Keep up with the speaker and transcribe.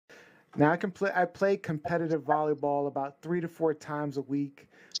Now I play competitive volleyball about 3 to 4 times a week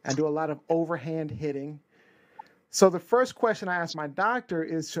and do a lot of overhand hitting. So the first question I asked my doctor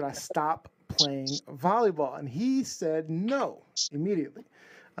is, should I stop playing volleyball? And he said no immediately,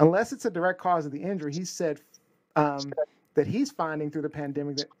 unless it's a direct cause of the injury. He said um, that he's finding through the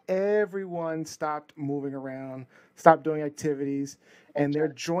pandemic that everyone stopped moving around, stopped doing activities, and their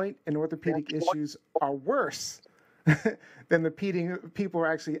joint and orthopedic issues are worse than the people are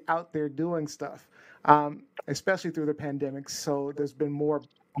actually out there doing stuff, especially through the pandemic. So there's been more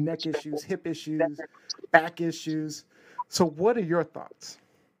neck issues, hip issues, back issues. So, what are your thoughts?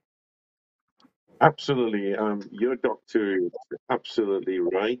 Absolutely. Your doctor is absolutely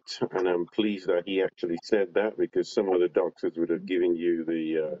right, and I'm pleased that he actually said that because some other doctors would have given you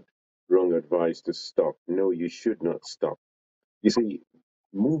the wrong advice to stop. No, you should not stop. You see,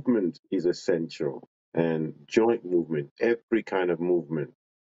 movement is essential, and joint movement, every kind of movement,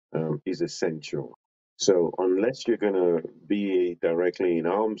 is essential. So unless you're going to be directly in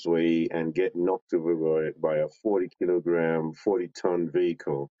harm's way and get knocked over by a 40 kilogram, 40-ton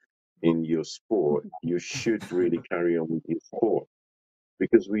vehicle in your sport, you should really carry on with your sport.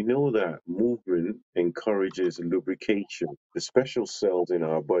 Because we know that movement encourages lubrication. The special cells in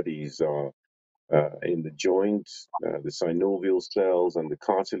our bodies are in the joints, the synovial cells, and the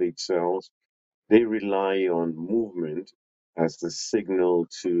cartilage cells. They rely on movement as the signal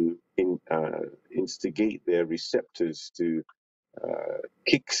to instigate their receptors to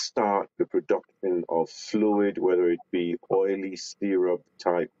kickstart the production of fluid, whether it be oily syrup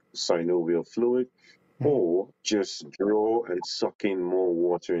type synovial fluid Mhm. or just draw and suck in more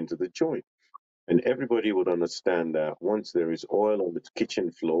water into the joint. And everybody would understand that once there is oil on the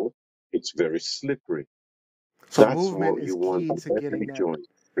kitchen floor, it's very slippery. So, That's movement what is you want key on to getting every that. joint.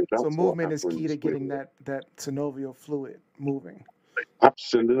 So So, that's what movement is key to happens with getting that synovial fluid moving.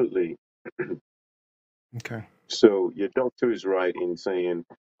 absolutely. Okay. So your doctor is right in saying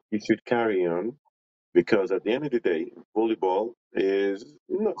you should carry on because at the end of the day, volleyball is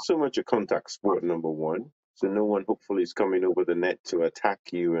not so much a contact sport, number one. So no one hopefully is coming over the net to attack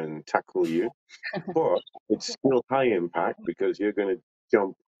you and tackle you. But it's still high impact because you're going to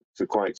jump to quite